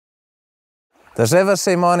There's ever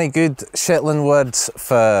so many good Shetland words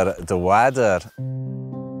for the Waddir.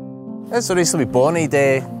 It's a reasonably bonny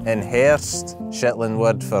day in Hurst, Shetland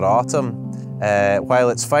word for autumn. While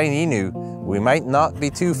it's fine enough, we might not be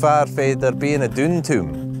too far from there being a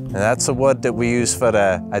doontoom. And that's a word that we use for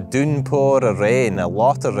a doonpour of rain, a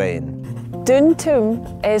lot of rain.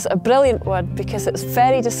 Doontoom is a brilliant word because it's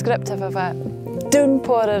very descriptive of a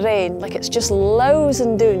doonpour of rain, like it's just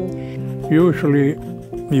lousing doon. Usually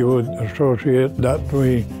you would associate that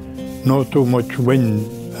with not too much wind,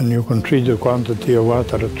 and you can see the quantity of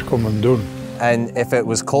water that's coming down. And if it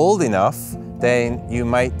was cold enough, then you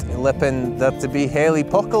might lip in there to be haily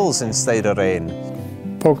puckles instead of rain.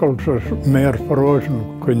 Puckles are more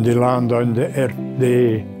frozen. When they land on the earth,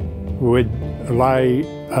 they would lie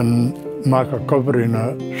and make a covering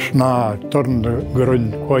of snow, turn the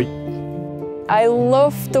ground white. I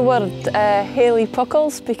love the word haily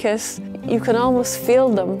puckles because you can almost feel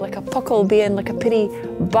them, like a puckle being like a pretty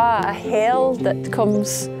bar of hail that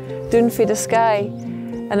comes down from the sky.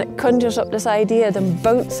 And it conjures up this idea of them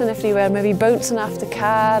bouncing everywhere, maybe bouncing off the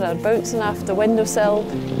car or bouncing off the windowsill.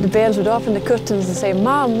 The bears would open the curtains and say,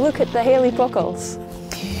 "Mom, look at the haily puckles."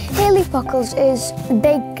 Haily puckles is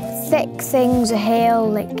big, thick things of hail,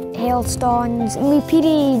 like hailstones. My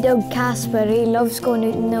peerie dog Casper, he loves going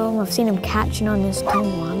out in them. I've seen him catching on his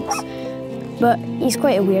tongue once. But he's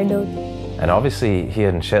quite a weirdo. And obviously here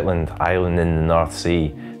in Shetland Island in the North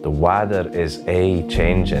Sea, the Waddir is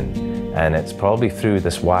changing. And it's probably through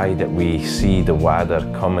this why that we see the Waddir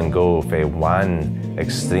come and go from one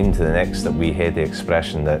extreme to the next that we hear the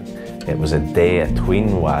expression that it was a day atween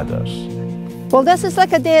Waddirs. Well, this is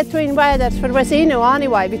like a day atween Waddirs for Wazino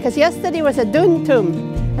anyway, because yesterday was a doontoom.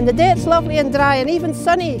 And the day it's lovely and dry and even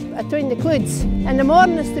sunny atween the clouds. And the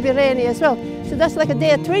morning is to be rainy as well. So that's like a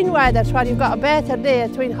day atween Waddirs where you've got a better day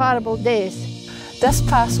atween horrible days. This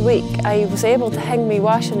past week I was able to hang me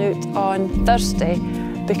washing out on Thursday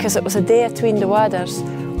because it was a day atween the Waddirs.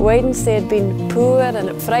 Wednesday had been poor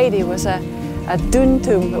and Friday was a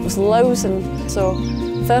doontoom, it was lousing. So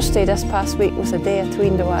Thursday this past week was a day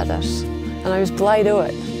atween the Waddirs. And I was blithe o'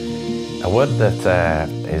 it. A word that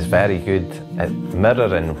is very good at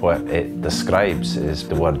mirroring what it describes is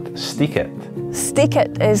the word steekit.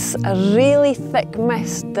 Steekit is a really thick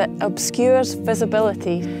mist that obscures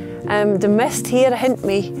visibility. The mist here, hint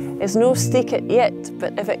me, is no steekit yet,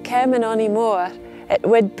 but if it came in any more, it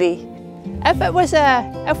would be.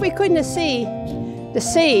 If we couldn't see the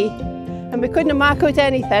sea and we couldn't mark out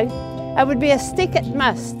anything, it would be a steekit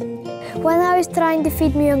mist. When I was trying to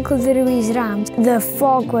feed my Uncle Louie's rams, the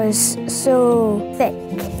fog was so thick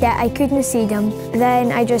that I couldn't see them.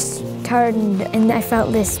 Then I just turned and I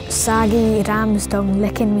felt this saggy ram's tongue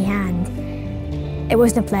licking my hand. It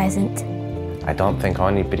wasn't pleasant. I don't think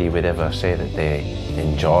anybody would ever say that they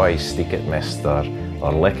enjoy steekit mist or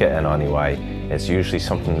lick it in any way. It's usually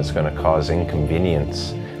something that's going to cause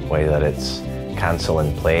inconvenience, whether it's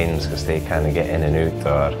cancelling planes because they kind of get in and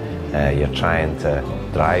out, or you're trying to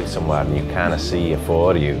drive somewhere and you can't see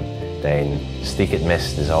afore you, then steekit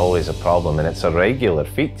mist is always a problem, and it's a regular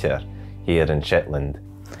feature here in Shetland.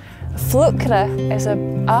 Flukra is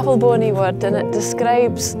an awful-bony word and it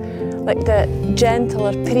describes like the gentle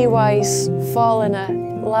or pretty-wise falling of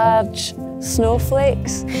large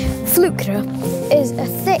snowflakes. Flukra is a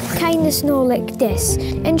thick kind of snow like this.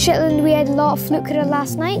 In Shetland we had a lot of flukra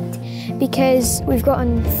last night because we've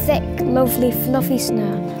gotten thick, lovely, fluffy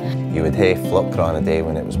snow. You would have flukra on a day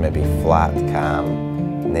when it was maybe flat,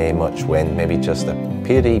 calm, nae much wind, maybe just a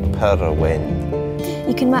peerie purr of wind.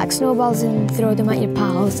 You can make snowballs and throw them at your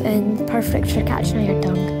pals, and perfect for catching on your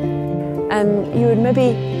tongue. And you would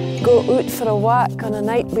maybe go out for a walk on a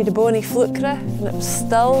night with the bonny flukra and it was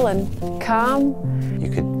still and calm. You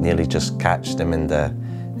could nearly just catch them in the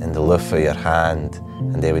loof of your hand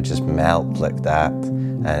and they would just melt like that.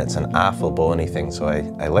 And it's an awful bony thing, so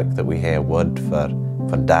I like that we have wood for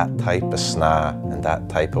that type of sna and that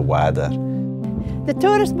type of Waddir. The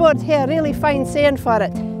tourist board here really finds saying for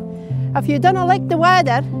it. If you don't like the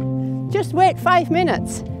Waddir, just wait 5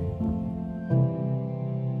 minutes